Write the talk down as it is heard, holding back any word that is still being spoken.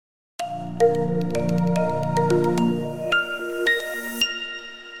I'm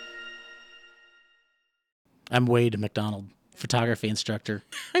Wade, a McDonald photography instructor.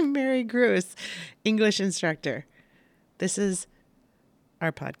 I'm Mary Gruss, English instructor. This is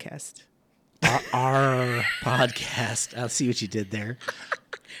our podcast. Our podcast. I'll see what you did there.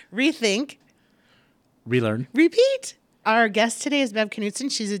 Rethink. Relearn. Repeat. Our guest today is Bev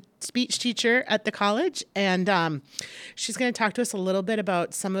Knutson. She's a speech teacher at the college, and she's going to talk to us a little bit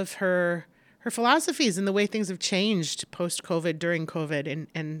about some of her philosophies and the way things have changed post-COVID, during COVID,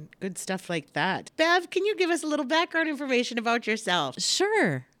 and good stuff like that. Bev, can you give us a little background information about yourself?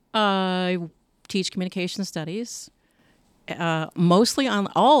 Sure. I teach communication studies, mostly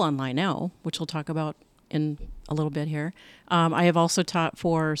all online now, which we'll talk about in a little bit here. I have also taught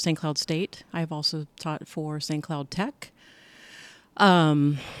for St. Cloud State. I have also taught for St. Cloud Tech.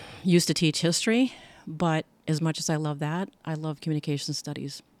 Used to teach history, but as much as I love that, I love communication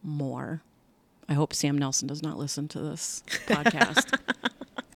studies more. I hope Sam Nelson does not listen to this podcast.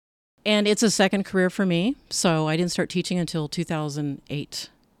 And it's a second career for me, so I didn't start teaching until 2008.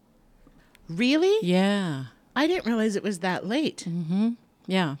 Really? Yeah. I didn't realize it was that late. Mm-hmm.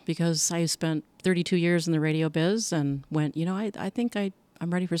 Yeah, because I spent 32 years in the radio biz and went, I think I'm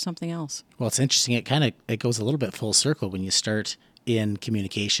ready for something else. Well, it's interesting. It goes a little bit full circle when you start in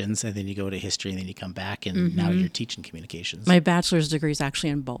communications and then you go to history and then you come back and now you're teaching communications. My bachelor's degree is actually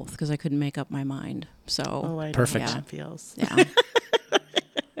in both because I couldn't make up my mind. So I perfect. know how that feels. Yeah.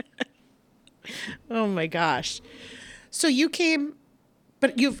 Oh my gosh. So you came,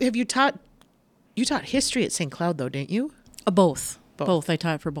 but you taught history at St. Cloud though, didn't you? Both. I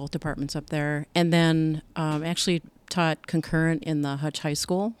taught for both departments up there, and then actually taught concurrent in the Hutch High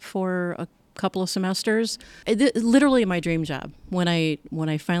School for a couple of semesters. Literally my dream job. When I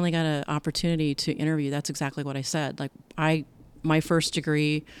finally got an opportunity to interview, that's exactly what I said. Like my first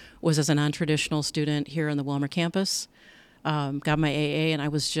degree was as a non-traditional student here on the Wilmer campus. Got my AA, and I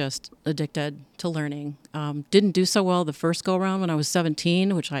was just addicted to learning. Didn't do so well the first go around when I was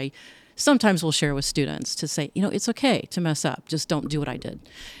 17, which I sometimes will share with students to say, it's okay to mess up. Just don't do what I did.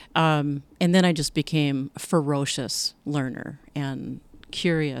 And then I just became a ferocious learner and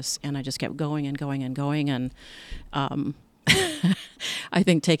curious, and I just kept going and going and going. And I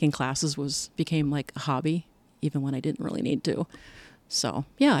think taking classes became like a hobby, even when I didn't really need to. So,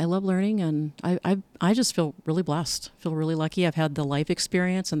 yeah, I love learning, and I just feel really blessed, feel really lucky. I've had the life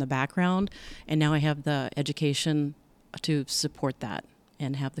experience and the background, and now I have the education to support that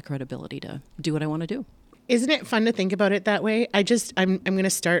and have the credibility to do what I want to do. Isn't it fun to think about it that way? I'm going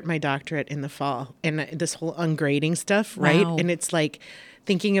to start my doctorate in the fall, and this whole ungrading stuff, right? Wow. And it's like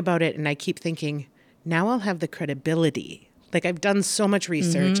thinking about it, and I keep thinking, now I'll have the credibility. Like, I've done so much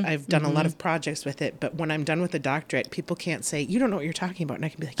research. I've done a lot of projects with it. But when I'm done with the doctorate, people can't say, you don't know what you're talking about. And I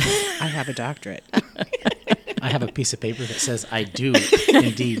can be like, yes, I have a doctorate. I have a piece of paper that says I do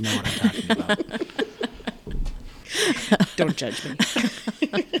indeed know what I'm talking about. Don't judge me.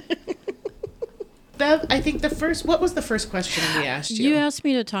 Bev, I think what was the first question we asked you? You asked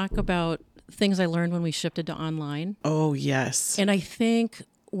me to talk about things I learned when we shifted to online. Oh, yes. And I think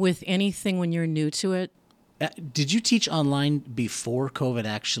with anything, when you're new to it, did you teach online before COVID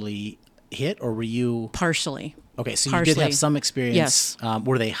actually hit, or were you... Partially. Okay, so you did have some experience. Yes.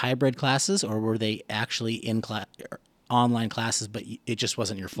 Were they hybrid classes, or were they actually online classes, but it just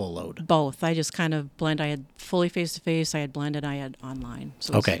wasn't your full load? Both. I just kind of blend. I had fully face-to-face, I had blended, I had online.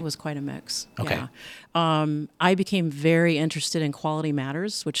 So it was quite a mix. Okay. Yeah. I became very interested in Quality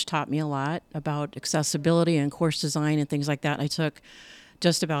Matters, which taught me a lot about accessibility and course design and things like that. I took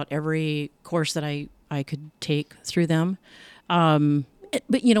just about every course that I could take through them.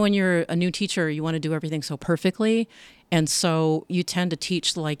 But, when you're a new teacher, you want to do everything so perfectly. And so you tend to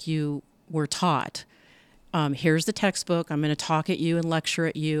teach like you were taught. Here's the textbook. I'm going to talk at you and lecture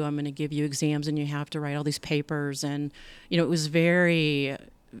at you. I'm going to give you exams, and you have to write all these papers. And, it was a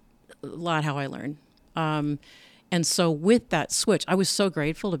lot how I learned. And so with that switch, I was so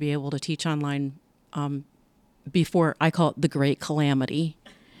grateful to be able to teach online before, I call it the Great Calamity.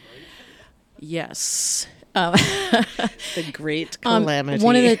 Yes. The Great Calamity.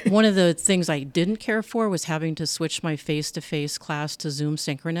 One of the things I didn't care for was having to switch my face-to-face class to Zoom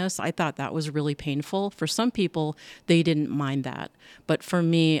synchronous. I thought that was really painful. For some people, they didn't mind that. But for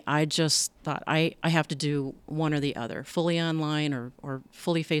me, I just thought I have to do one or the other, fully online or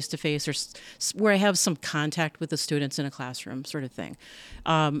fully face-to-face, or where I have some contact with the students in a classroom sort of thing.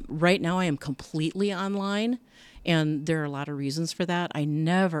 Right now, I am completely online, and there are a lot of reasons for that. I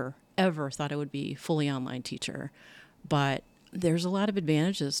never ever thought I would be fully online teacher, but there's a lot of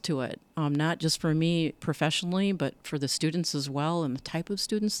advantages to it, not just for me professionally, but for the students as well and the type of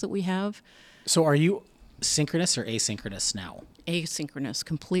students that we have. So are you synchronous or asynchronous now? Asynchronous,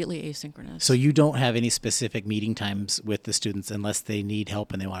 completely asynchronous. So you don't have any specific meeting times with the students unless they need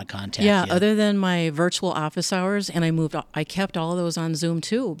help and they want to contact Yeah, you? other than my virtual office hours, and I kept all of those on Zoom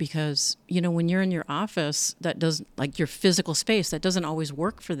too, because, when you're in your office, that doesn't, like your physical space, that doesn't always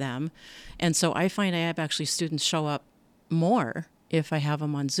work for them. And so I find I have actually students show up more if I have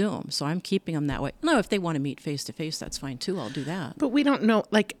them on Zoom. So I'm keeping them that way. No, if they want to meet face to face, that's fine too. I'll do that. But we don't know,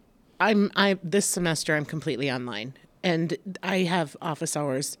 like, this semester I'm completely online, and I have office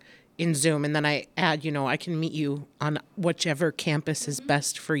hours in Zoom, and then I add, I can meet you on whichever campus is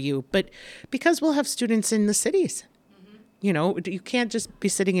best for you. But because we'll have students in the cities, you can't just be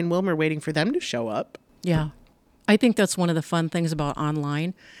sitting in Wilmer waiting for them to show up. Yeah. I think that's one of the fun things about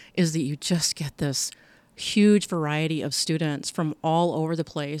online is that you just get this huge variety of students from all over the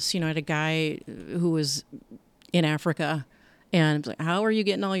place. I had a guy who was in Africa, and like, how are you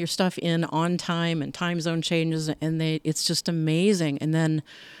getting all your stuff in on time and time zone changes? And it's just amazing. And then,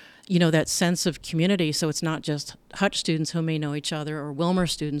 that sense of community. So it's not just Hutch students who may know each other or Wilmer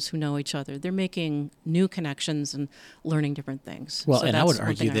students who know each other. They're making new connections and learning different things. Well, so and I would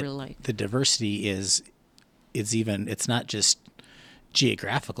argue that really like. the diversity it's not just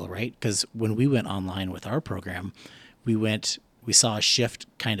geographical, right? Because when we went online with our program, we saw a shift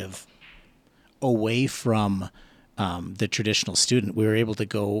kind of away from the traditional student. We were able to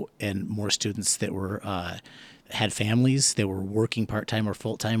go, and more students that were had families, they were working part-time or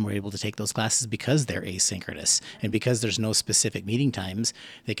full-time, were able to take those classes because they're asynchronous. And because there's no specific meeting times,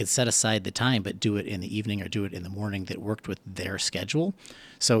 they could set aside the time, but do it in the evening or do it in the morning that worked with their schedule.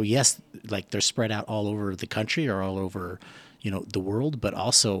 So yes, like they're spread out all over the country or all over, the world, but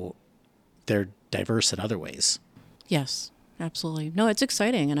also they're diverse in other ways. Yes, absolutely. No, it's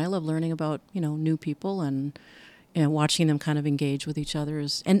exciting. And I love learning about, new people and watching them kind of engage with each other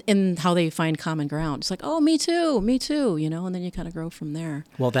and how they find common ground. It's like, oh, me too, and then you kind of grow from there.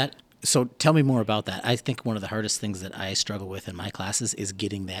 Well, so tell me more about that. I think one of the hardest things that I struggle with in my classes is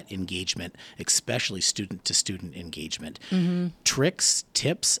getting that engagement, especially student-to-student engagement. Mm-hmm. Tricks,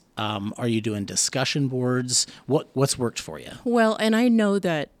 tips, are you doing discussion boards? What's worked for you? Well, and I know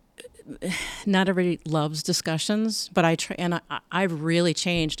that not everybody loves discussions, but I've really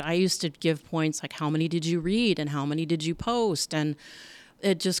changed. I used to give points like how many did you read and how many did you post, and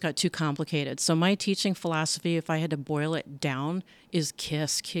it just got too complicated. So my teaching philosophy, if I had to boil it down, is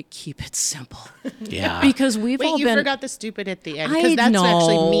keep it simple. Yeah. Because you forgot the stupid at the end, because that's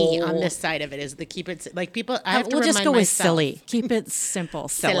actually me on this side of it, is the keep it, like people, I have to we'll remind just go myself. With silly. Keep it simple,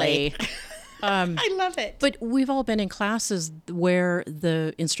 silly. I love it. But we've all been in classes where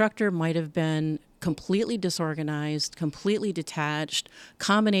the instructor might have been completely disorganized, completely detached,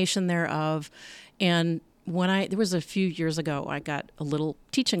 combination thereof. And there was a few years ago, I got a little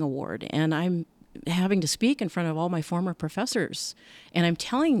teaching award, and I'm having to speak in front of all my former professors. And I'm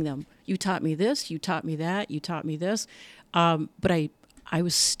telling them, you taught me this, you taught me that, you taught me this. But I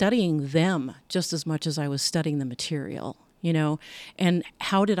was studying them just as much as I was studying the material. And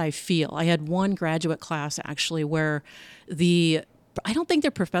how did I feel? I had one graduate class actually where I don't think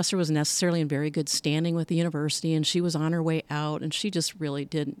their professor was necessarily in very good standing with the university, and she was on her way out, and she just really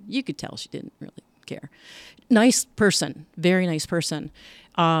you could tell she didn't really care. Nice person, very nice person.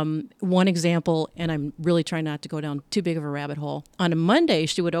 One example, and I'm really trying not to go down too big of a rabbit hole. On a Monday,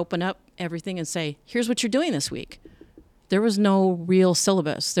 she would open up everything and say, here's what you're doing this week. There was no real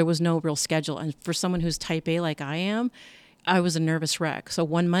syllabus. There was no real schedule. And for someone who's type A like I am, I was a nervous wreck. So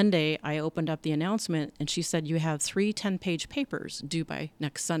one Monday, I opened up the announcement, and she said, you have 3 10-page papers due by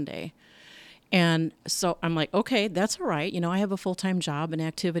next Sunday. And so I'm like, okay, that's all right. I have a full-time job and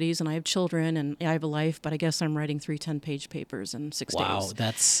activities, and I have children, and I have a life, but I guess I'm writing 3 10-page papers in 6 days. Wow,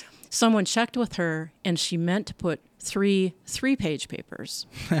 that's... Someone checked with her, and she meant to put 3 3-page papers.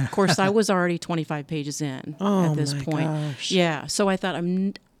 Of course, I was already 25 pages in at this point. Gosh. Yeah, so I thought,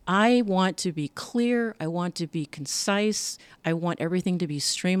 I want to be clear. I want to be concise. I want everything to be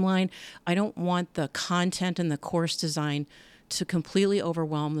streamlined. I don't want the content and the course design to completely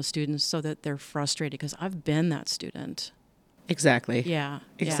overwhelm the students so that they're frustrated, because I've been that student. Exactly. Yeah.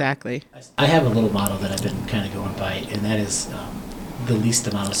 Exactly. I have a little motto that I've been kind of going by, and that is the least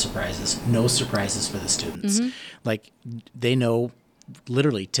amount of surprises. No surprises for the students. Mm-hmm. Like, they know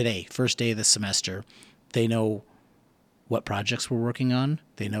literally today, first day of the semester, they know what projects we're working on.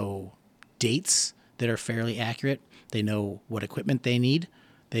 They know dates that are fairly accurate. They know what equipment they need.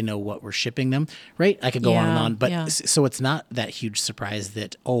 They know what we're shipping them, right? I could go on and Yeah, on, but yeah. so it's not that huge surprise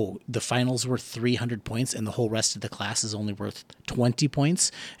that, oh, the final's worth 300 points and the whole rest of the class is only worth 20 points.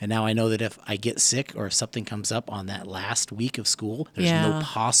 And now I know that if I get sick or if something comes up on that last week of school, there's no Yeah.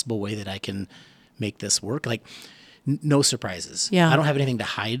 possible way that I can make this work. Like, no surprises. Yeah. I don't have anything to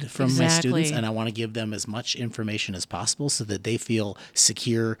hide from my students, Exactly. and I want to give them as much information as possible so that they feel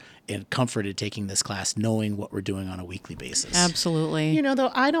secure and comforted taking this class, knowing what we're doing on a weekly basis. Absolutely. You know,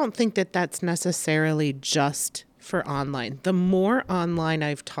 though, I don't think that that's necessarily just for online. The more online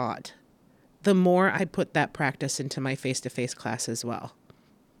I've taught, the more I put that practice into my face-to-face class as well.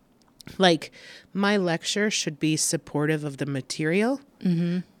 Like, my lecture should be supportive of the material,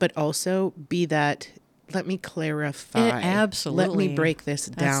 but also be that, let me clarify. Absolutely. Let me break this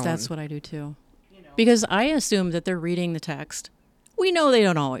down. That's what I do too. Because I assume that they're reading the text. We know they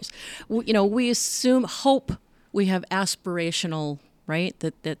don't always. We assume, hope, we have aspirational, right,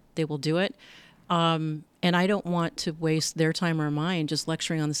 that they will do it. And I don't want to waste their time or mine just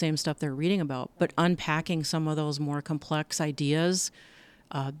lecturing on the same stuff they're reading about, but unpacking some of those more complex ideas.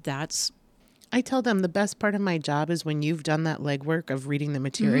 That's I tell them the best part of my job is when you've done that legwork of reading the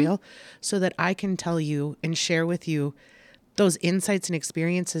material so that I can tell you and share with you those insights and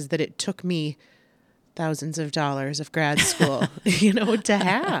experiences that it took me thousands of dollars of grad school, to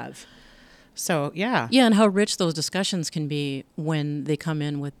have. So, yeah. Yeah, and how rich those discussions can be when they come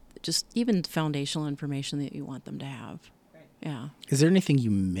in with just even foundational information that you want them to have. Right. Yeah. Is there anything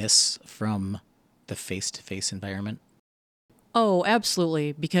you miss from the face-to-face environment? Oh,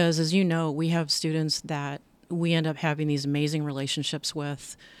 absolutely. Because as you know, we have students that we end up having these amazing relationships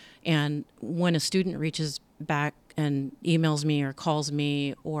with. And when a student reaches back and emails me or calls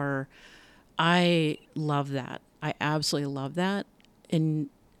me, or I love that. I absolutely love that. And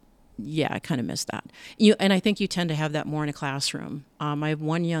yeah, I kind of miss that. And I think you tend to have that more in a classroom. I have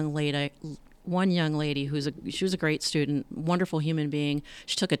one young lady she was a great student, wonderful human being.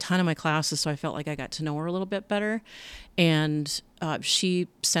 She took a ton of my classes, so I felt like I got to know her a little bit better. And she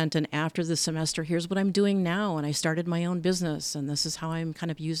sent an after the semester, here's what I'm doing now, and I started my own business, and this is how I'm kind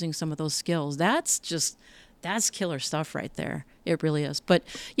of using some of those skills. That's killer stuff right there. It really is. But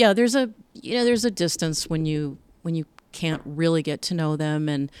yeah, there's a distance when you can't really get to know them,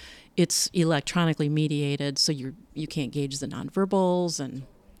 and it's electronically mediated, so you can't gauge the nonverbals, and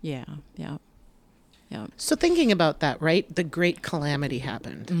yeah. So thinking about that, right? The Great Calamity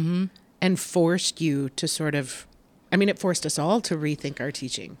happened and forced you to it forced us all to rethink our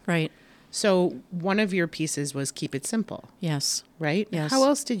teaching. Right. So one of your pieces was keep it simple, Yes. right? Yes. How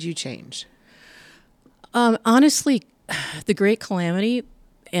else did you change? Honestly, the Great Calamity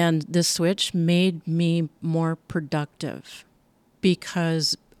and this switch made me more productive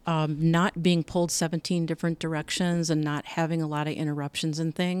because not being pulled 17 different directions and not having a lot of interruptions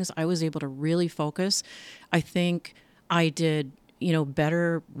and things, I was able to really focus. I think I did,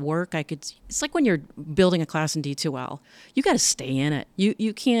 better work. It's like when you're building a class in D2L, you got to stay in it.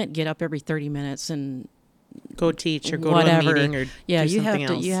 You can't get up every 30 minutes and Go teach or go whatever. to a meeting or yeah, do something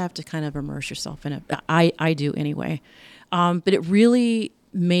else. You have to kind of immerse yourself in it. I do anyway. But it really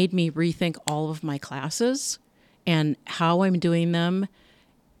made me rethink all of my classes and how I'm doing them.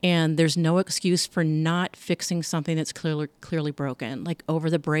 And there's no excuse for not fixing something that's clearly broken. Like over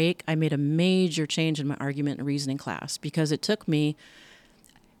the break, I made a major change in my argument and reasoning class because it took me,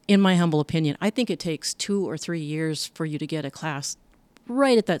 in my humble opinion, I think it takes 2 or 3 years for you to get a class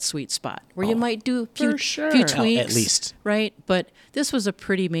right at that sweet spot where you might do a few tweaks. At least. Right? But this was a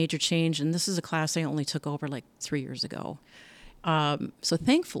pretty major change, and this is a class I only took over like 3 years ago. So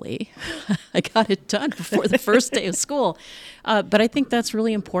thankfully, I got it done before the first day of school. But I think that's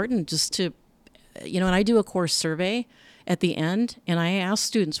really important just to, and I do a course survey at the end, and I ask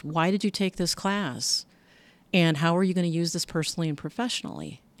students, why did you take this class? And how are you going to use this personally and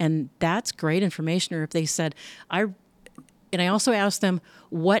professionally? And that's great information. Or if they said, I also ask them,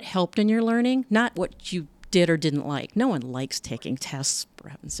 what helped in your learning? Not what you did or didn't like. No one likes taking tests, for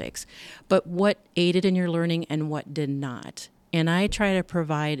heaven's sakes. But what aided in your learning and what did not? And I try to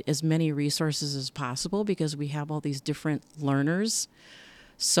provide as many resources as possible because we have all these different learners.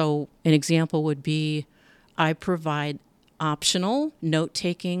 So an example would be I provide optional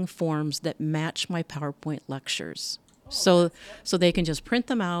note-taking forms that match my PowerPoint lectures. So they can just print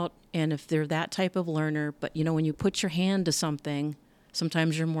them out, and if they're that type of learner, but when you put your hand to something,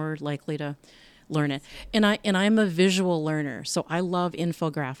 sometimes you're more likely to learn it. And I'm a visual learner, so I love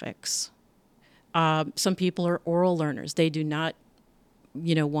infographics. Some people are oral learners. They do not,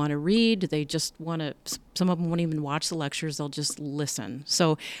 want to read. They just want to. Some of them won't even watch the lectures. They'll just listen.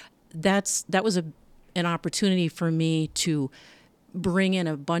 So that was an opportunity for me to bring in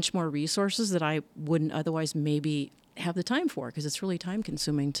a bunch more resources that I wouldn't otherwise maybe have the time for, because it's really time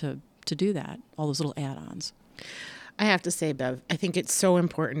consuming to do that, all those little add-ons. I have to say, Bev, I think it's so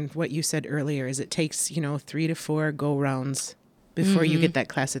important what you said earlier is it takes, 3 to 4 go rounds before you get that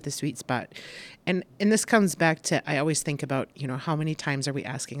class at the sweet spot. And this comes back to, I always think about, how many times are we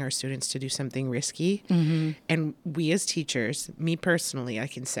asking our students to do something risky? And we as teachers, me personally, I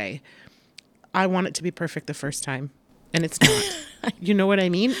can say, I want it to be perfect the first time. And it's not. You know what I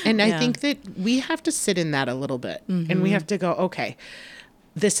mean? And I think that we have to sit in that a little bit. And we have to go, okay,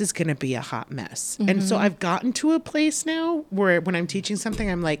 this is going to be a hot mess. And so I've gotten to a place now where when I'm teaching something,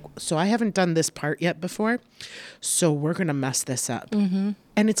 I'm like, so I haven't done this part yet before. So we're going to mess this up. And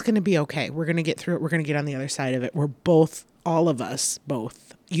it's going to be okay. We're going to get through it. We're going to get on the other side of it. We're both, all of us,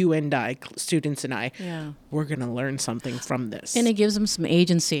 both, you and I, students and I, we're going to learn something from this. And it gives them some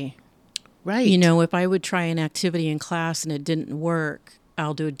agency. Right. If I would try an activity in class and it didn't work,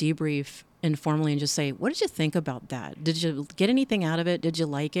 I'll do a debrief informally and just say, what did you think about that? Did you get anything out of it? Did you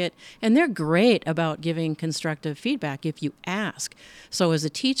like it? And they're great about giving constructive feedback if you ask. So as a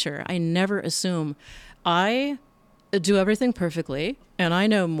teacher, I never assume I do everything perfectly and I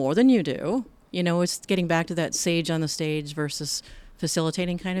know more than you do. It's getting back to that sage on the stage versus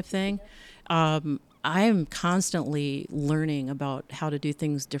facilitating kind of thing. I am constantly learning about how to do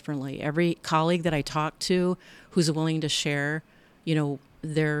things differently. Every colleague that I talk to who's willing to share,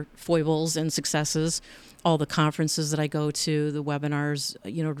 their foibles and successes, all the conferences that I go to, the webinars,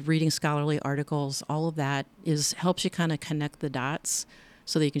 reading scholarly articles, all of that helps you kind of connect the dots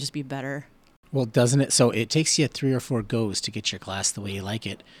so that you can just be better. Well, doesn't it? So it takes you 3 or 4 goes to get your class the way you like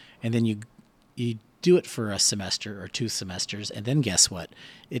it. And then you do it for a semester or 2 semesters. And then guess what?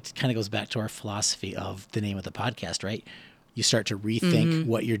 It kind of goes back to our philosophy of the name of the podcast, right? You start to rethink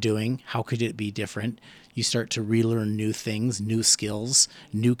what you're doing. How could it be different? You start to relearn new things, new skills,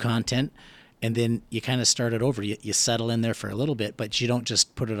 new content. And then you kind of start it over. You settle in there for a little bit, but you don't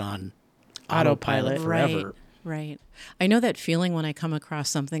just put it on autopilot forever. Right. I know that feeling when I come across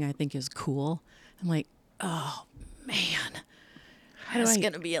something I think is cool. I'm like, oh, man. It's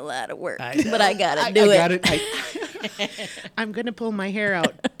going to be a lot of work, but I got to do it. I'm going to pull my hair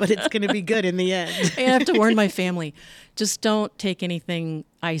out, but it's going to be good in the end. I have to warn my family, just don't take anything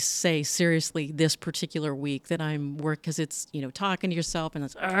I say seriously this particular week that I'm because it's, talking to yourself and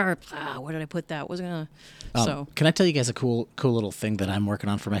it's, where did I put that? Can I tell you guys a cool little thing that I'm working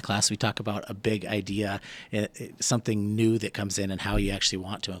on for my class? We talk about a big idea, something new that comes in and how you actually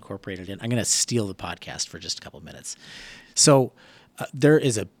want to incorporate it in. I'm going to steal the podcast for just a couple of minutes. So, there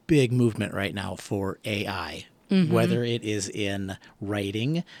is a big movement right now for AI, whether it is in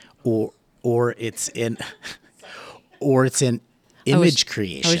writing or it's in image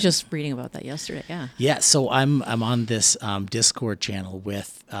creation. I was just reading about that yesterday. Yeah. Yeah. So I'm on this Discord channel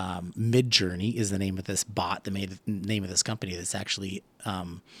with Midjourney is the name of this bot, the name of this company that's actually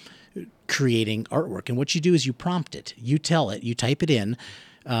creating artwork. And what you do is you prompt it, you tell it, you type it in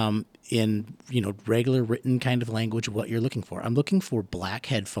regular written kind of language what you're looking for. I'm looking for black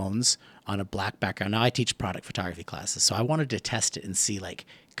headphones on a black background. Now I teach product photography classes, so I wanted to test it and see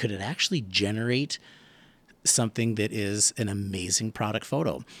could it actually generate something that is an amazing product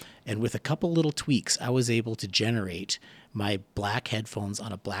photo. And with a couple little tweaks, I was able to generate my black headphones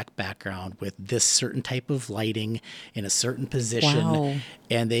on a black background with this certain type of lighting in a certain position. Wow.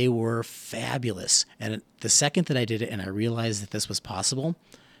 And they were fabulous. And the second that I did it and I realized that this was possible,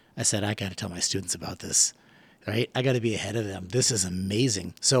 I said, I got to tell my students about this, right? I got to be ahead of them. This is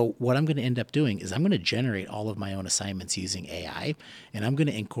amazing. So what I'm going to end up doing is I'm going to generate all of my own assignments using AI, and I'm going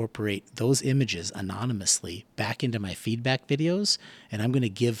to incorporate those images anonymously back into my feedback videos, and I'm going to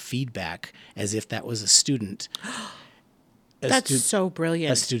give feedback as if that was a student. That's so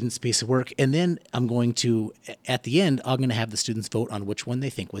brilliant. A student's piece of work. And then I'm going to, at the end, I'm going to have the students vote on which one they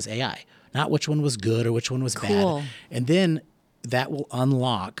think was AI, not which one was good or which one was bad. And then that will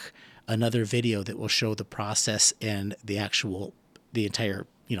unlock another video that will show the process and the entire,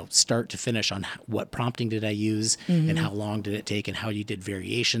 start to finish on what prompting did I use and how long did it take and how you did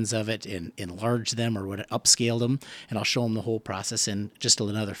variations of it and enlarge them or what upscaled them. And I'll show them the whole process in just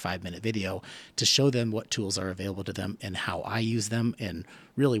another 5-minute video to show them what tools are available to them and how I use them and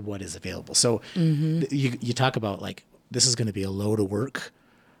really what is available. So you talk about this is going to be a load of work.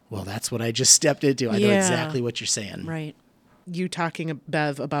 Well, that's what I just stepped into. I know exactly what you're saying. Right. You talking,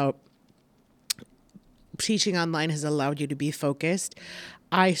 Bev, about teaching online has allowed you to be focused.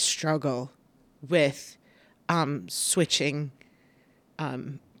 I struggle with switching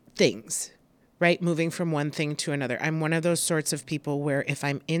things, right? Moving from one thing to another. I'm one of those sorts of people where if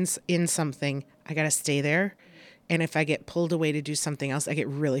I'm in something, I got to stay there And if I get pulled away to do something else, I get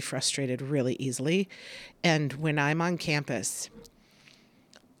really frustrated really easily. And when I'm on campus,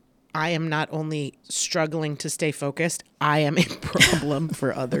 I am not only struggling to stay focused, I am a problem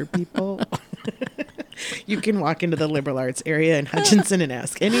for other people. You can walk into the liberal arts area in Hutchinson and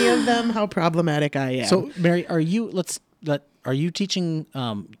ask any of them how problematic I am. So, Mary, are you teaching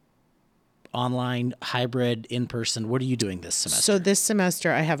online, hybrid, in person? What are you doing this semester? So this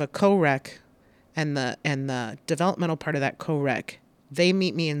semester I have a co-rec, and the developmental part of that co-rec, they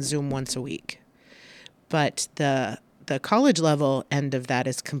meet me in Zoom once a week. But the college level end of that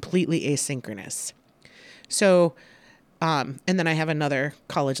is completely asynchronous. So, and then I have another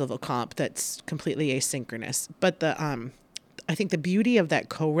college level comp that's completely asynchronous. But I think the beauty of that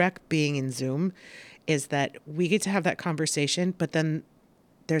co-rec being in Zoom is that we get to have that conversation, but then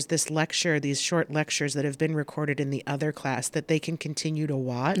there's this lecture, these short lectures that have been recorded in the other class that they can continue to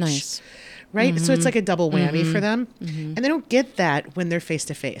watch. Nice. Right? So it's like a double whammy for them. And they don't get that when they're face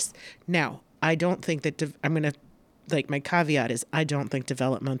to face. Now, I don't think that I'm going to, like, my caveat is I don't think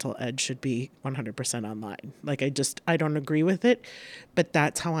developmental ed should be 100% online. Like, I don't agree with it, but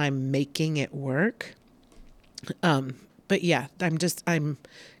that's how I'm making it work. But yeah, I'm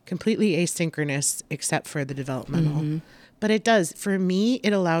completely asynchronous except for the developmental. But for me,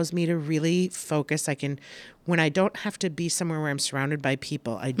 it allows me to really focus. When I don't have to be somewhere where I'm surrounded by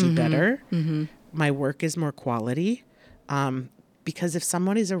people, I do better. My work is more quality. Because if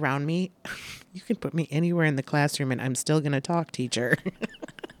somebody's around me, you can put me anywhere in the classroom and I'm still going to talk, teacher.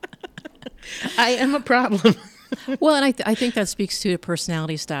 I am a problem. Well, and I think that speaks to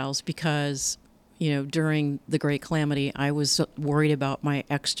personality styles because, during the Great Calamity, I was worried about my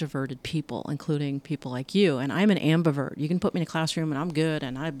extroverted people, including people like you. And I'm an ambivert. You can put me in a classroom and I'm good.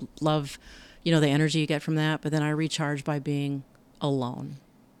 And I love, the energy you get from that. But then I recharge by being alone.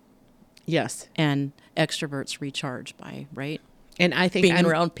 Yes. And extroverts recharge by, right? And I think being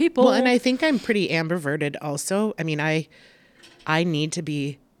around people. Well, and I think I'm pretty ambiverted also. I mean, I need to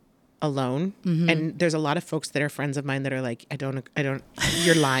be alone. And there's a lot of folks that are friends of mine that are like, I don't,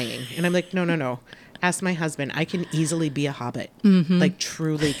 you're lying. And I'm like, no. Ask my husband. I can easily be a hobbit. Like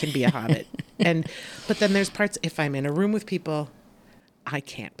truly can be a hobbit. But then there's parts, if I'm in a room with people, I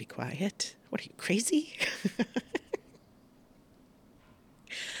can't be quiet. What are you, crazy?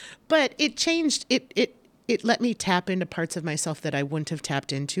 But it changed. It let me tap into parts of myself that I wouldn't have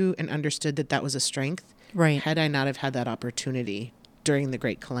tapped into and understood that was a strength. Right. Had I not have had that opportunity during the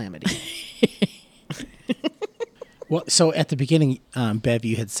Great Calamity. Well, so at the beginning, Bev,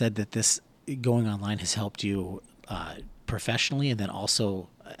 you had said that this going online has helped you professionally, and then also,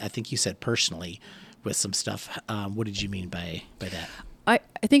 I think you said personally, with some stuff. What did you mean by that? I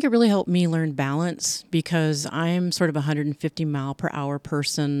think it really helped me learn balance because I'm sort of a 150 mile per hour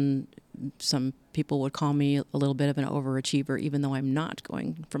person. Some people would call me a little bit of an overachiever, even though I'm not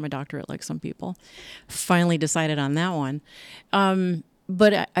going for my doctorate like some people. Finally decided on that one.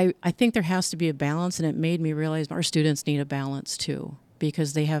 But I think there has to be a balance, and it made me realize our students need a balance too,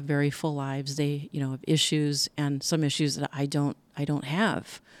 because they have very full lives. They, have issues, and some issues that I don't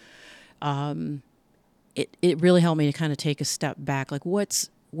have. It really helped me to kind of take a step back, like what's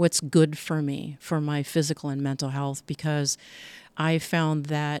good for me, for my physical and mental health, because I found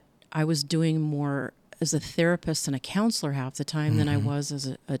that I was doing more as a therapist and a counselor half the time than I was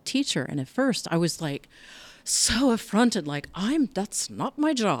as a teacher. And at first I was like so affronted, like that's not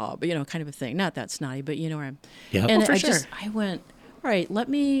my job, kind of a thing. Not that snotty, but where I'm. Yeah, and for sure. I went, all right, let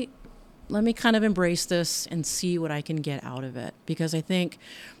me kind of embrace this and see what I can get out of it. Because I think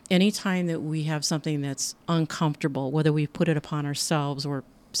anytime that we have something that's uncomfortable, whether we put it upon ourselves or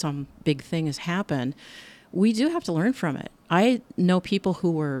some big thing has happened, we do have to learn from it. I know people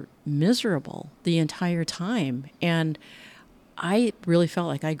who were miserable the entire time, and I really felt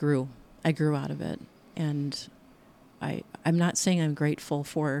like I grew out of it. And I'm not saying I'm grateful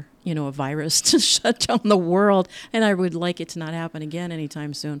for, a virus to shut down the world, and I would like it to not happen again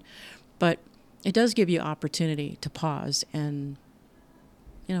anytime soon. But it does give you opportunity to pause and,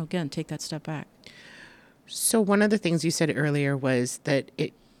 again, take that step back. So one of the things you said earlier was that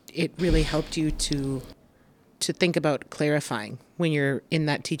it really helped you to think about clarifying when you're in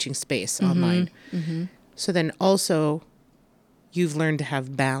that teaching space online. So then also you've learned to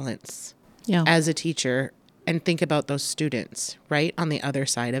have balance as a teacher and think about those students, right? On the other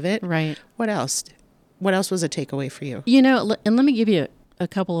side of it. Right. What else? What else was a takeaway for you? And let me give you a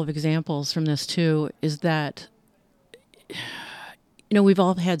couple of examples from this too, is that, we've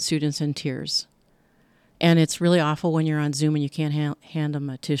all had students in tears. And it's really awful when you're on Zoom and you can't hand them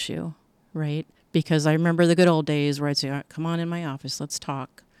a tissue, right? Because I remember the good old days where I'd say, all right, come on in my office, let's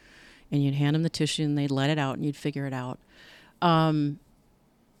talk. and you'd hand them the tissue and they'd let it out and you'd figure it out. I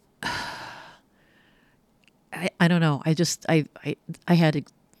don't know. I had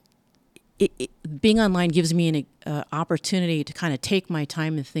being online gives me an opportunity to kind of take my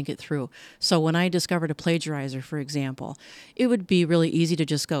time and think it through. So when I discovered a plagiarizer, for example, it would be really easy to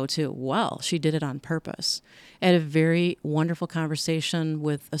just go to, well, she did it on purpose. I had a very wonderful conversation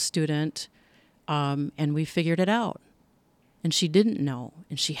with a student, and we figured it out. And she didn't know,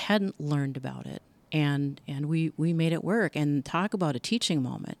 and she hadn't learned about it. And we made it work, and talk about a teaching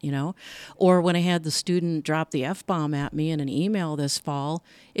moment, you know. Or when I had the student drop the F-bomb at me in an email this fall,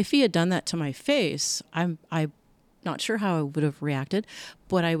 if he had done that to my face, I'm not sure how I would have reacted,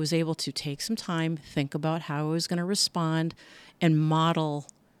 but I was able to take some time, think about how I was going to respond, and model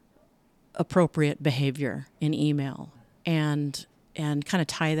appropriate behavior in email, and kind of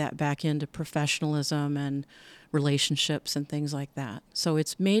tie that back into professionalism and relationships and things like that. So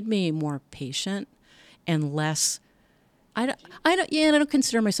it's made me more patient and less. I don't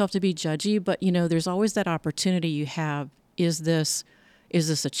consider myself to be judgy, but you know, there's always that opportunity you have. Is this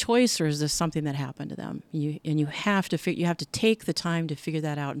a choice, or is this something that happened to them? You have to take the time to figure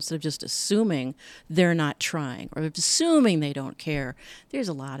that out, instead of just assuming they're not trying or assuming they don't care. There's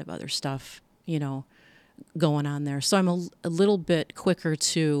a lot of other stuff, you know, going on there. So I'm a little bit quicker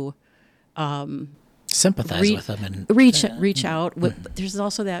to sympathize with them and reach out. But there's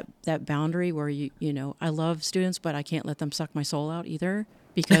also that boundary where you know, I love students, but I can't let them suck my soul out either,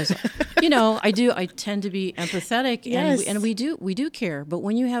 because you know, I tend to be empathetic. Yes. and we do care. But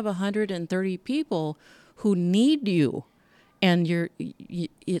when you have 130 people who need you, and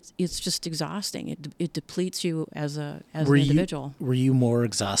it's just exhausting. It depletes you as an individual. Were you more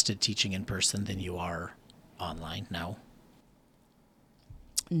exhausted teaching in person than you are online now?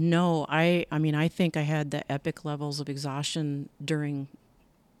 No, I mean, I think I had the epic levels of exhaustion during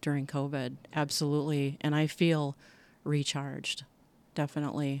COVID, absolutely, and I feel recharged,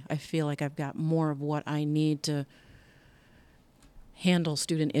 definitely. I feel like I've got more of what I need to handle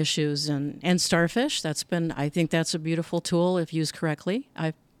student issues, and Starfish. I think that's a beautiful tool if used correctly.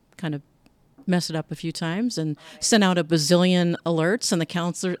 I've kind of messed it up a few times and sent out a bazillion alerts, and the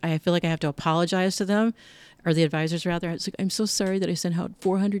counselor, I feel like I have to apologize to them, or the advisors rather. It's like, I'm so sorry that I sent out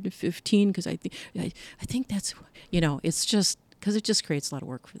 415, because I think that's, you know, it's just because it just creates a lot of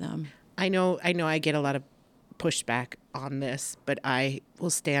work for them. I know I get a lot of pushback on this, but I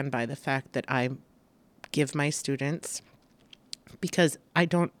will stand by the fact that I give my students, because I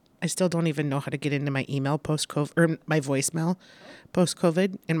still don't even know how to get into my email post-COVID, or my voicemail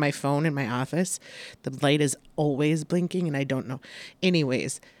post-COVID, in my phone in my office. The light is always blinking and I don't know.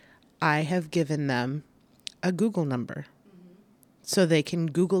 Anyways, I have given them a Google number so they can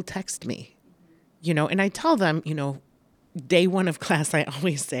Google text me, you know, and I tell them, you know, day one of class, I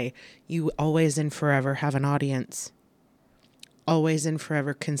always say, you always and forever have an audience. Always and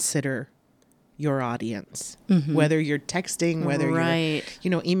forever consider your audience, whether you're texting, whether you're,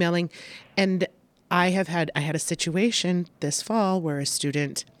 you know, emailing. And I had a situation this fall where a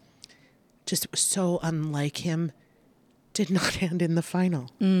student, just so unlike him, did not hand in the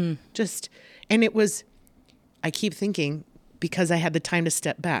final. And it was, I keep thinking, because I had the time to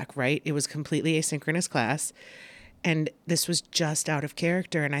step back, right? It was completely asynchronous class, and this was just out of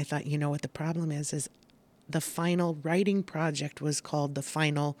character. And I thought, you know what the problem is the final writing project was called the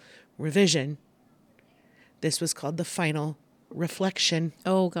final revision. This was called the final reflection.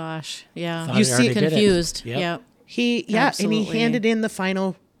 Oh gosh, yeah. You see, confused. Yep. Yeah. And he handed in the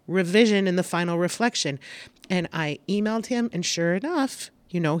final revision and the final reflection. And I emailed him, and sure enough,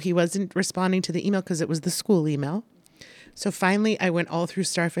 you know, he wasn't responding to the email because it was the school email. So finally, I went all through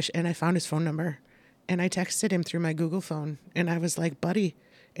Starfish and I found his phone number, and I texted him through my Google phone, and I was like, buddy.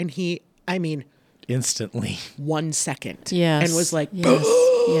 And he, I mean, instantly, 1 second. Yes. And was like,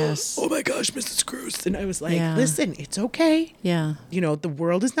 yes. Oh my gosh, Mrs. Cruz. And I was like, listen, it's okay. Yeah. You know, the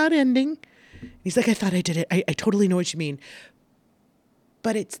world is not ending. He's like, I thought I did it. I totally know what you mean.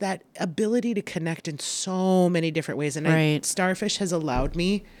 But it's that ability to connect in so many different ways. And Starfish has allowed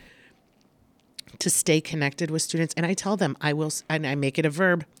me to stay connected with students. And I tell them, and I make it a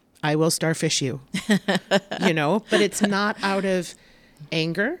verb, I will starfish you, you know, but it's not out of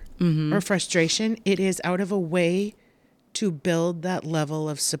anger or frustration. It is out of a way to build that level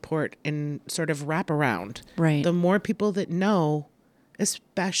of support and sort of wrap around. Right. The more people that know,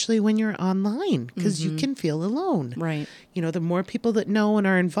 especially when you're online, because you can feel alone. Right. You know, the more people that know and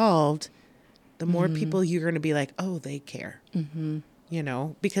are involved, the more people you're going to be like, oh, they care. You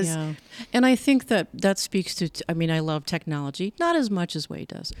know, because. Yeah. And I think that speaks to, I mean, I love technology, not as much as Wade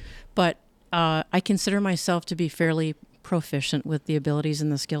does, but I consider myself to be fairly proficient with the abilities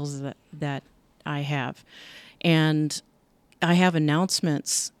and the skills that I have. And I have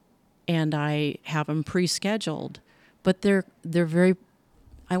announcements and I have them pre-scheduled, but they're very,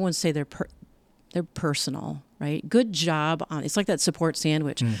 I wouldn't say they're personal, right? Good job on, it's like that support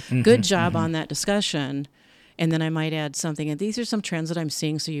sandwich. Good job on that discussion. And then I might add something, and these are some trends that I'm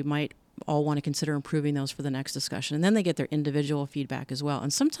seeing, so you might all want to consider improving those for the next discussion. And then they get their individual feedback as well.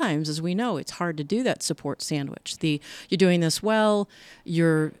 And sometimes, as we know, it's hard to do that support sandwich. You're doing this well,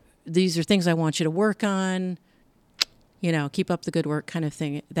 these are things I want you to work on, keep up the good work kind of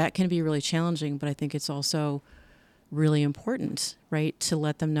thing. That can be really challenging, but I think it's also really important, right? To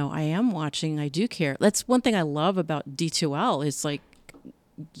let them know I am watching, I do care. That's one thing I love about D2L is like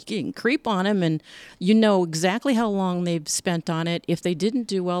you can creep on them and you know exactly how long they've spent on it. If they didn't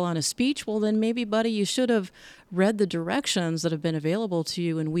do well on a speech, well then maybe, buddy, you should have read the directions that have been available to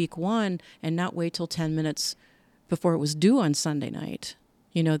you in week 1 and not wait till 10 minutes before it was due on Sunday night.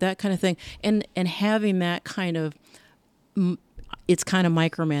 That kind of thing. And having that kind of, it's kind of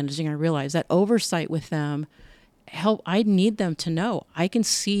micromanaging, I realize, that oversight with them. I need them to know. I can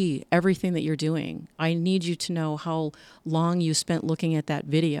see everything that you're doing. I need you to know how long you spent looking at that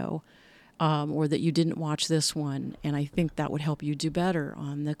video, or that you didn't watch this one. And I think that would help you do better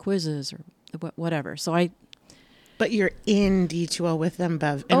on the quizzes or whatever. But you're in D2L with them,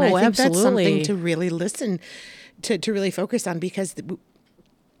 Bev. And I think absolutely. That's something to really listen to really focus on, because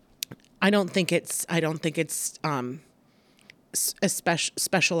I don't think it's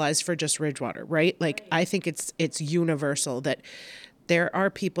specialized for just Ridgewater, right? Like, I think it's universal that there are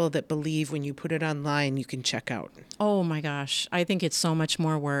people that believe when you put it online, you can check out. Oh my gosh. I think it's so much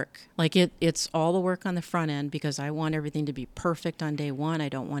more work. Like it's all the work on the front end, because I want everything to be perfect on day 1. I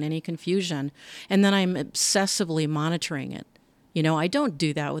don't want any confusion. And then I'm obsessively monitoring it. I don't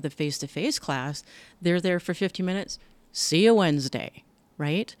do that with a face-to-face class. They're there for 50 minutes. See you Wednesday,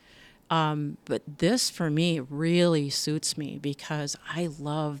 right? But this, for me, really suits me because I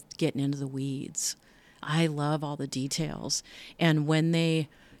love getting into the weeds. I love all the details. And when they,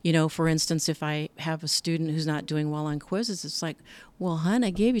 for instance, if I have a student who's not doing well on quizzes, it's like, well, hon,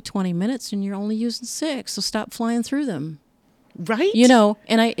 I gave you 20 minutes and you're only using 6, so stop flying through them. Right?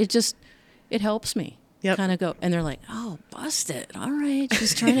 And it helps me. Yep. Kind of go, and they're like, "Oh, busted! All right,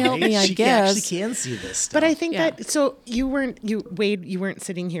 she's trying to help me, I guess." She can see this stuff. But I think that Wade, you weren't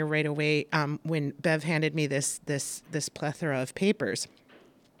sitting here right away when Bev handed me this plethora of papers,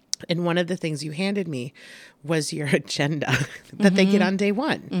 and one of the things you handed me was your agenda that they get on day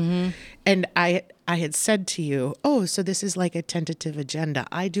 1, and I had said to you, "Oh, so this is like a tentative agenda.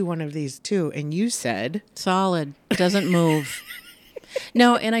 I do one of these too," and you said, "Solid, doesn't move."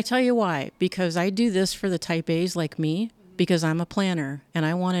 No, and I tell you why. Because I do this for the type A's like me, because I'm a planner and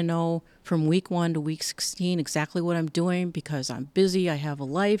I want to know from week 1 to week 16 exactly what I'm doing, because I'm busy, I have a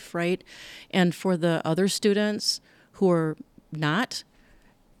life, right? And for the other students who are not,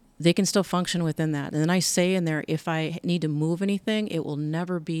 they can still function within that. And then I say in there, if I need to move anything, it will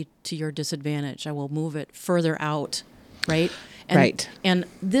never be to your disadvantage. I will move it further out, right? Right. And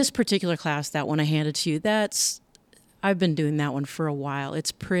this particular class, that one I handed to you, I've been doing that one for a while.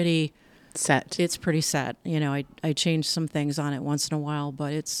 It's pretty set. It's pretty set. I change some things on it once in a while,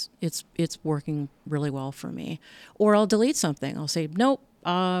 but it's working really well for me. Or I'll delete something. I'll say, nope,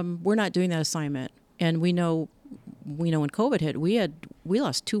 we're not doing that assignment. And we know when COVID hit, we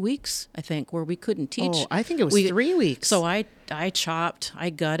lost 2 weeks, I think, where we couldn't teach. Oh, I think it was 3 weeks. So I chopped, I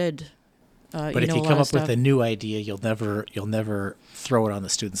gutted. But if you come up with a new idea, you'll never throw it on the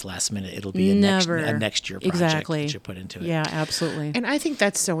students last minute. It'll be a next year project that you put into it. Yeah, absolutely. And I think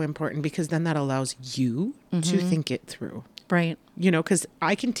that's so important, because then that allows you to think it through. Right. Because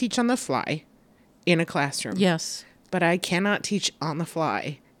I can teach on the fly in a classroom. Yes. But I cannot teach on the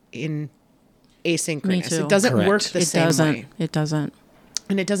fly in asynchronous. Me too. It doesn't Correct. work the same way. It doesn't.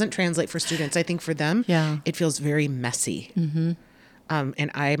 And it doesn't translate for students. I think for them, it feels very messy.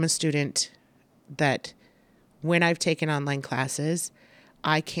 And I am a student that when I've taken online classes,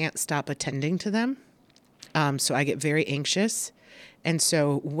 I can't stop attending to them. So I get very anxious. And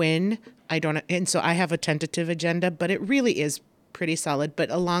so I have a tentative agenda, but it really is pretty solid. But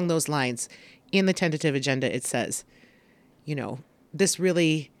along those lines, in the tentative agenda, it says, this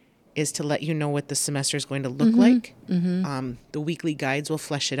really is to let you know what the semester is going to look like. The weekly guides will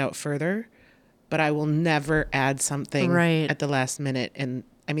flesh it out further, but I will never add something at the last minute. And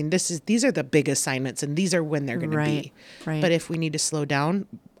I mean, these are the big assignments, and these are when they're going to be. Right. But if we need to slow down,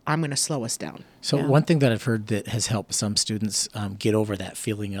 I'm going to slow us down. So one thing that I've heard that has helped some students get over that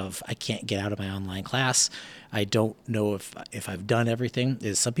feeling of, I can't get out of my online class, I don't know if I've done everything,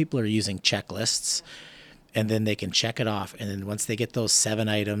 is some people are using checklists. and then they can check it off. And then once they get those 7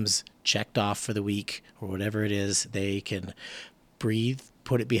 items checked off for the week or whatever it is, they can breathe,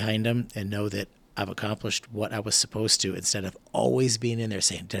 put it behind them, and know that I've accomplished what I was supposed to, instead of always being in there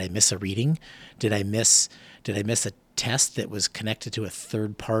saying, did I miss a reading? Did I miss a test that was connected to a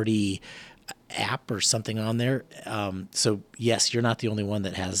third-party app or something on there? So yes, you're not the only one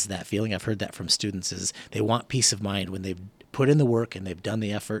that has that feeling. I've heard that from students, is they want peace of mind when they've put in the work and they've done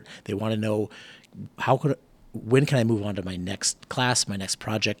the effort. They want to know, when can I move on to my next class, my next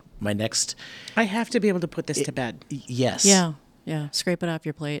project, I have to be able to put this to bed. Yes. Yeah. Scrape it off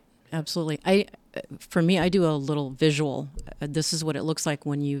your plate. Absolutely. For me, I do a little visual. This is what it looks like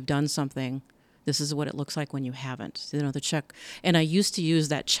when you've done something. This is what it looks like when you haven't. The check. And I used to use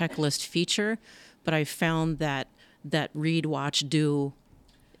that checklist feature, but I found that read, watch, do,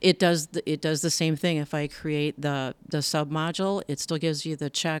 it does the same thing. If I create the sub-module, it still gives you the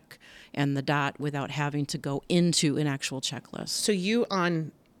check and the dot without having to go into an actual checklist. So you,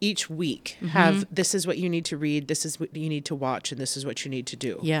 on each week, have, this is what you need to read, this is what you need to watch, and this is what you need to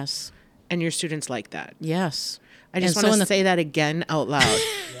do. Yes. And your students like that. Yes. I just want to say that again out loud,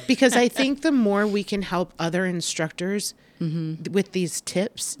 because I think the more we can help other instructors with these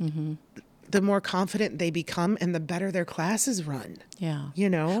tips, the more confident they become and the better their classes run. Yeah.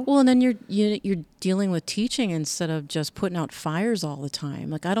 Well, and then you're dealing with teaching instead of just putting out fires all the time.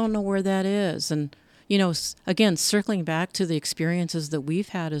 Like, I don't know where that is. And, again, circling back to the experiences that we've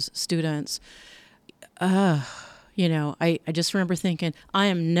had as students, I just remember thinking, I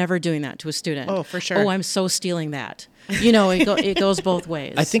am never doing that to a student. Oh, for sure. Oh, I'm so stealing that. It goes both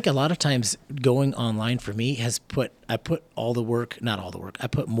ways. I think a lot of times going online for me I put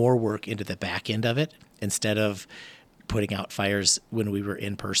more work into the back end of it instead of putting out fires when we were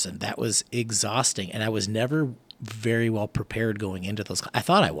in person. That was exhausting, and I was never very well prepared going into those. I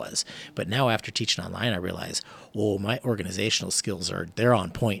thought I was, but now after teaching online, I realize, my organizational skills they're on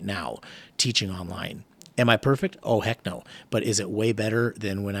point now teaching online. Am I perfect? Oh, heck no. But is it way better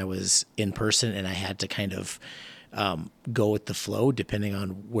than when I was in person and I had to kind of go with the flow depending on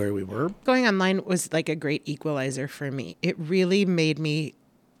where we were? Going online was like a great equalizer for me. It really made me,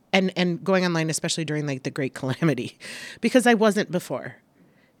 and going online, especially during like the Great Calamity, because I wasn't before.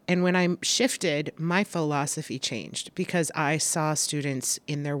 And when I shifted, my philosophy changed because I saw students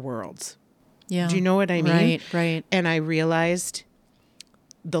in their worlds. Yeah. Do you know what I mean? Right. And I realized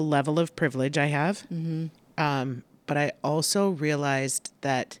the level of privilege I have. But I also realized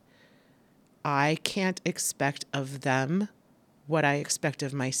that I can't expect of them what I expect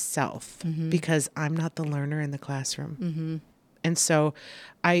of myself because I'm not the learner in the classroom. And so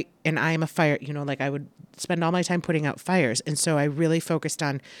I am a fire, I would spend all my time putting out fires. And so I really focused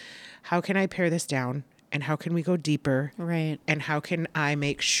on how can I pare this down and how can we go deeper? Right. And how can I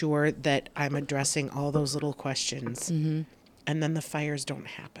make sure that I'm addressing all those little questions and then the fires don't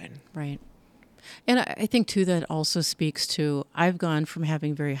happen. Right. And I think, too, that also speaks to, I've gone from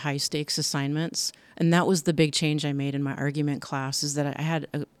having very high stakes assignments, and that was the big change I made in my argument class, is that I had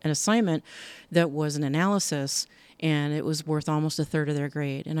an assignment that was an analysis, and it was worth almost a third of their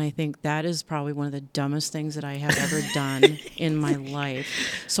grade. And I think that is probably one of the dumbest things that I have ever done in my life.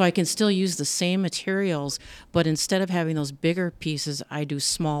 So I can still use the same materials, but instead of having those bigger pieces, I do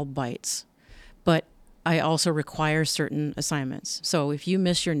small bites. But I also require certain assignments. So if you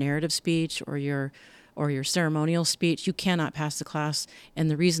miss your narrative speech or your ceremonial speech, you cannot pass the class. And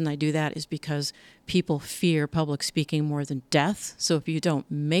the reason I do that is because people fear public speaking more than death. So if you don't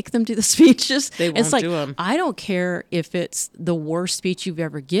make them do the speeches, they won't do them. I don't care if it's the worst speech you've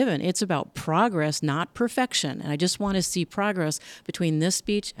ever given. It's about progress, not perfection. And I just want to see progress between this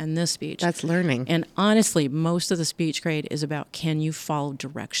speech and this speech. That's learning. And honestly, most of the speech grade is about, can you follow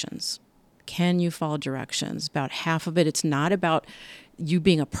directions? Can you follow directions? About half of it, it's not about you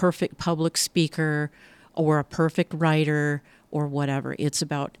being a perfect public speaker or a perfect writer or whatever. It's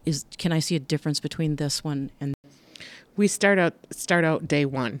about, can I see a difference between this one and this? We start out day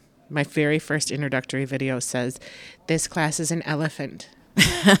one. My very first introductory video says, this class is an elephant.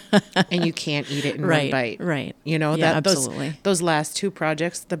 And you can't eat it in one bite. Right. Absolutely. Those last 2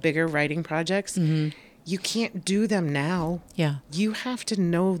 projects, the bigger writing projects, you can't do them now. Yeah. You have to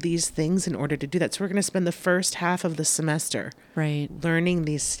know these things in order to do that. So we're going to spend the first half of the semester learning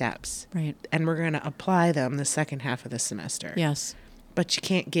these steps. Right. And we're going to apply them the second half of the semester. Yes. But you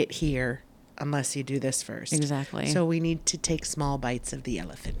can't get here unless you do this first. Exactly. So we need to take small bites of the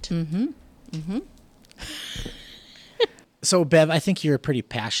elephant. So, Bev, I think you're a pretty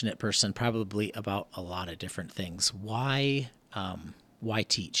passionate person, probably about a lot of different things. Why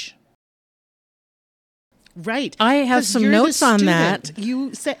teach? Right. I have 'Cause some you're the notes on that. student.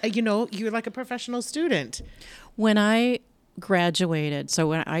 You say, you're like a professional student. When I graduated,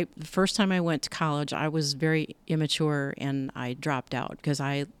 so the first time I went to college, I was very immature and I dropped out because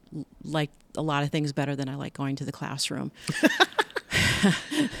I liked a lot of things better than I like going to the classroom.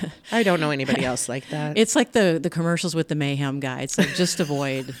 I don't know anybody else like that. It's like the commercials with the mayhem guy. It's like, just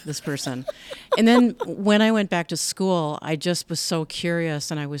avoid this person. And then when I went back to school, I just was so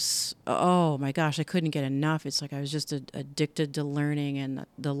curious, and I was, oh my gosh, I couldn't get enough. It's like I was just addicted to learning, and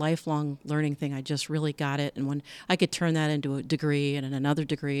the lifelong learning thing, I just really got it. And when I could turn that into a degree and another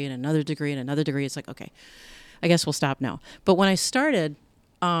degree and another degree and another degree, it's like, okay, I guess we'll stop now. But when I started,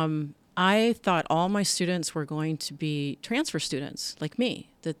 I thought all my students were going to be transfer students like me,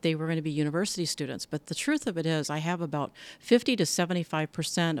 that they were going to be university students. But the truth of it is I have about 50 to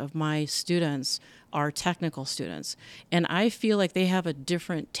 75% of my students are technical students. And I feel like they have a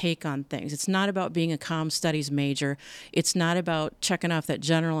different take on things. It's not about being a comm studies major. It's not about checking off that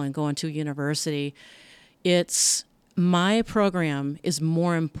general and going to university. It's my program is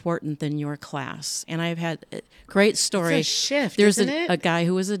more important than your class. And I've had a great story. It's a shift, There's isn't it? a guy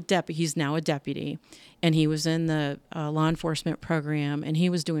who was a deputy. He's now a deputy. And he was in the law enforcement program. And he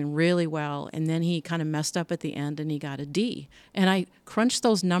was doing really well. And then he kind of messed up at the end and he got a D. And I crunched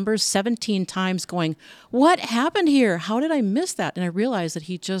those numbers 17 times going, what happened here? How did I miss that? And I realized that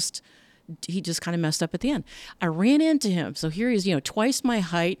he just kind of messed up at the end. I ran into him. So here he's, twice my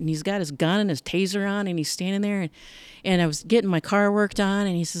height, and he's got his gun and his taser on, and he's standing there, and I was getting my car worked on,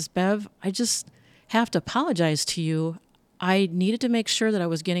 and he says, Bev, I just have to apologize to you. I needed to make sure that I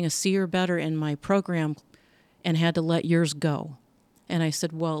was getting a C or better in my program and had to let yours go. And I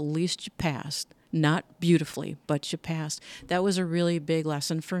said, well, at least you passed. Not beautifully, but you passed. That was a really big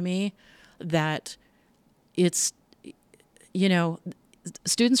lesson for me, that it's,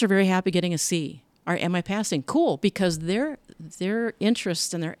 students are very happy getting a C. Am I passing? Cool, because their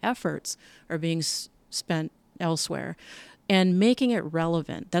interests and their efforts are being spent elsewhere. And making it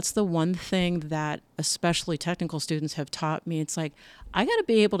relevant. That's the one thing that especially technical students have taught me. It's like, I got to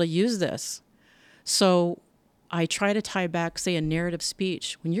be able to use this. So I try to tie back, say, a narrative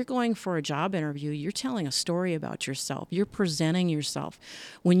speech. When you're going for a job interview, you're telling a story about yourself. You're presenting yourself.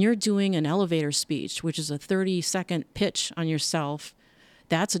 When you're doing an elevator speech, which is a 30-second pitch on yourself,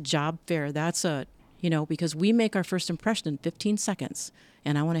 that's a job fair. That's because we make our first impression in 15 seconds,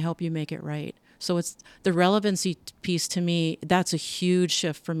 and I want to help you make it right. So it's the relevancy piece to me. That's a huge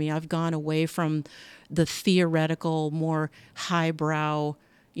shift for me. I've gone away from the theoretical, more highbrow,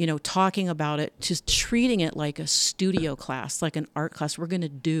 talking about it, to treating it like a studio class, like an art class we're going to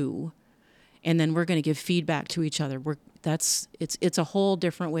do, and then we're going to give feedback to each other. It's a whole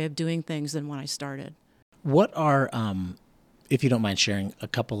different way of doing things than when I started. What are, if you don't mind sharing, a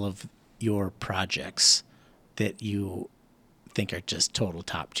couple of your projects that you think are just total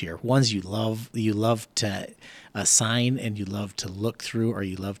top tier, ones you love to assign and you love to look through, or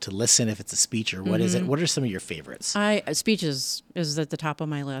you love to listen if it's a speech, or what is it? What are some of your favorites? Speech is at the top of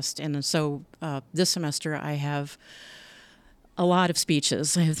my list. And so this semester I have a lot of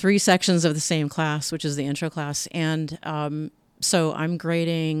speeches. I have 3 sections of the same class, which is the intro class. And so I'm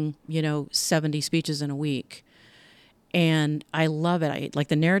grading, 70 speeches in a week. And I love it. I like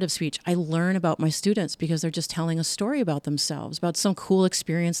the narrative speech. I learn about my students because they're just telling a story about themselves, about some cool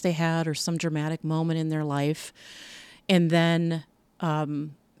experience they had or some dramatic moment in their life. And then,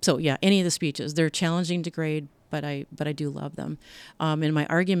 any of the speeches, they're challenging to grade, but I do love them. In my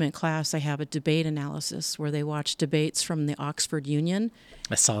argument class, I have a debate analysis where they watch debates from the Oxford Union.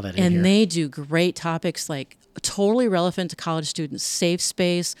 I saw that in here. And they do great topics like totally relevant to college students: safe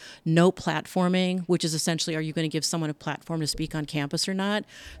space, no platforming, which is essentially, are you going to give someone a platform to speak on campus or not?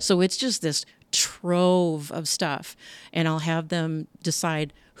 So it's just this trove of stuff. And I'll have them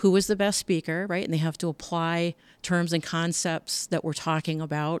decide who is the best speaker, right? And they have to apply terms and concepts that we're talking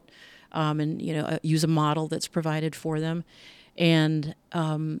about, and use a model that's provided for them. And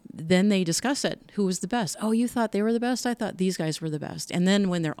then they discuss it. Who was the best? Oh, you thought they were the best? I thought these guys were the best. And then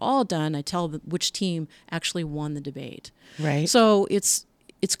when they're all done, I tell them which team actually won the debate. Right. So it's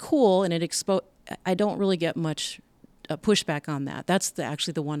cool, and I don't really get much pushback on that. That's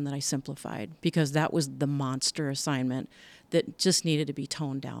actually the one that I simplified, because that was the monster assignment that just needed to be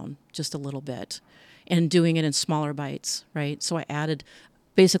toned down just a little bit, and doing it in smaller bites, right? So I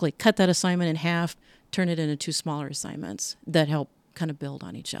basically cut that assignment in half, turn it into 2 smaller assignments that help kind of build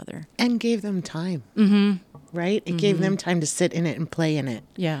on each other. And gave them time. Mm-hmm. Right? It gave them time to sit in it and play in it.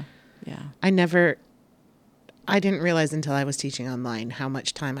 Yeah. Yeah. I didn't realize until I was teaching online how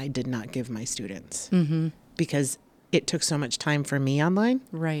much time I did not give my students. Because it took so much time for me online.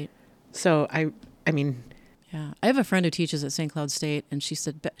 Right. So I mean, Yeah. I have a friend who teaches at St. Cloud State, and she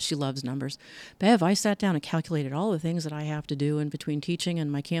said she loves numbers. Bev, I sat down and calculated all the things that I have to do in between teaching and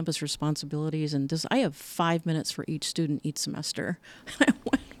my campus responsibilities, and I have 5 minutes for each student each semester. And I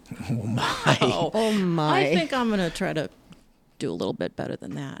went, Oh my. Oh my. I think I'm going to try to do a little bit better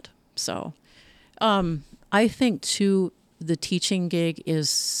than that. So I think, too, the teaching gig is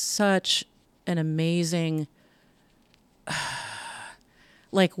such an amazing...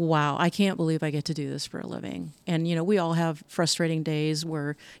 like, wow, I can't believe I get to do this for a living. And, you know, we all have frustrating days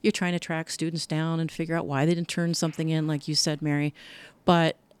where you're trying to track students down and figure out why they didn't turn something in, like you said, Mary.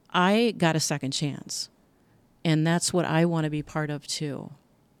 But I got a second chance. And that's what I want to be part of, too.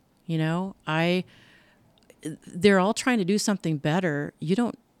 You know, they're all trying to do something better. You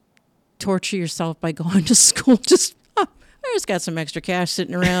don't torture yourself by going to school just... I just got some extra cash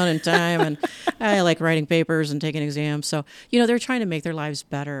sitting around and time, and I like writing papers and taking exams. So, you know, they're trying to make their lives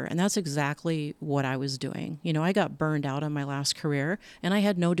better. And that's exactly what I was doing. You know, I got burned out on my last career, and I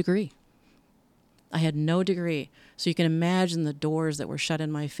had no degree. So you can imagine the doors that were shut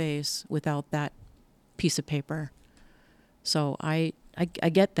in my face without that piece of paper. So I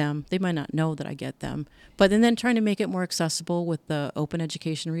get them. They might not know that I get them. But then trying to make it more accessible with the open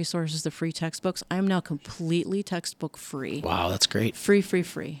education resources, the free textbooks. I'm now completely textbook free. Wow, that's great.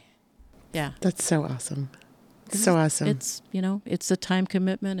 Free. Yeah. That's so awesome. So awesome. It's, you know, it's a time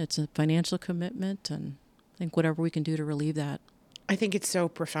commitment. It's a financial commitment. And I think whatever we can do to relieve that. I think it's so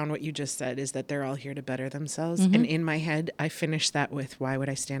profound what you just said, is that they're all here to better themselves. Mm-hmm. And in my head, I finished that with, why would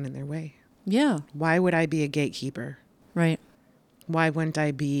I stand in their way? Yeah. Why would I be a gatekeeper? Right. Why wouldn't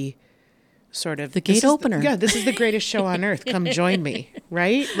I be sort of... The gate opener. This is the greatest show on earth. Come join me,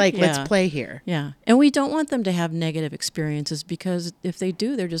 right? Like, Yeah. let's play here. Yeah. And we don't want them to have negative experiences, because if they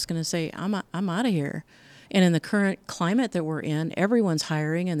do, they're just going to say, I'm out of here. And in the current climate that we're in, everyone's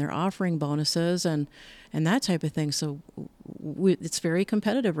hiring and they're offering bonuses and that type of thing. So it's very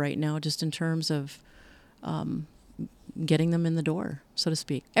competitive right now, just in terms of getting them in the door, so to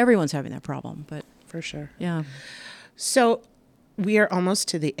speak. Everyone's having that problem, but... For sure. Yeah. So we are almost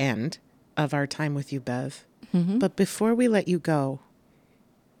to the end of our time with you, Bev. Mm-hmm. But before we let you go,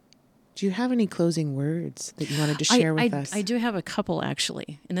 do you have any closing words that you wanted to share with us? I do have a couple,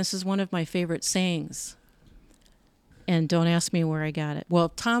 actually. And this is one of my favorite sayings. And don't ask me where I got it. Well,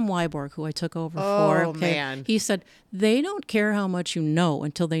 Tom Wyborg, who I took over for, man. he said, they don't care how much you know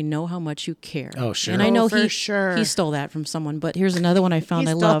until they know how much you care. Oh, sure. And I know for sure. he stole that from someone, but here's another one I found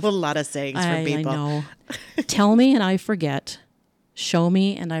He I stole love. a lot of sayings from people. I know. Tell me and I forget. Show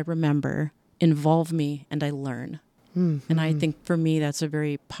me and I remember. Involve me and I learn. Mm-hmm. And I think for me, that's a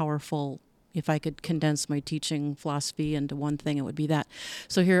very powerful, if I could condense my teaching philosophy into one thing, it would be that.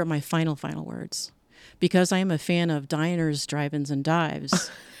 So here are my final words. Because I am a fan of diners, drive-ins, and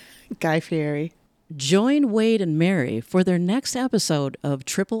dives. Guy Fieri. Join Wade and Mary for their next episode of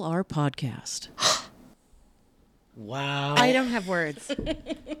Triple R Podcast. Wow. I don't have words.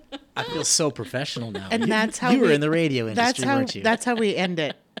 I feel so professional now. And that's how you were in the radio industry, weren't you? That's how we end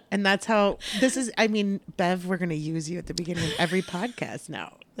it. And that's how this is. I mean, Bev, we're going to use you at the beginning of every podcast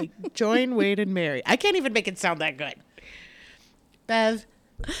now. Like, join Wade and Mary. I can't even make it sound that good. Bev,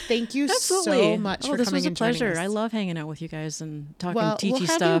 thank you so much for coming and joining us. This was a pleasure. I love hanging out with you guys and talking teachy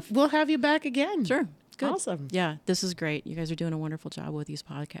stuff. We'll have you back again. Sure. Good. Awesome. Yeah, this is great. You guys are doing a wonderful job with these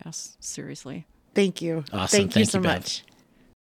podcasts. Seriously. Thank you. Awesome. Thank you so Bev. much.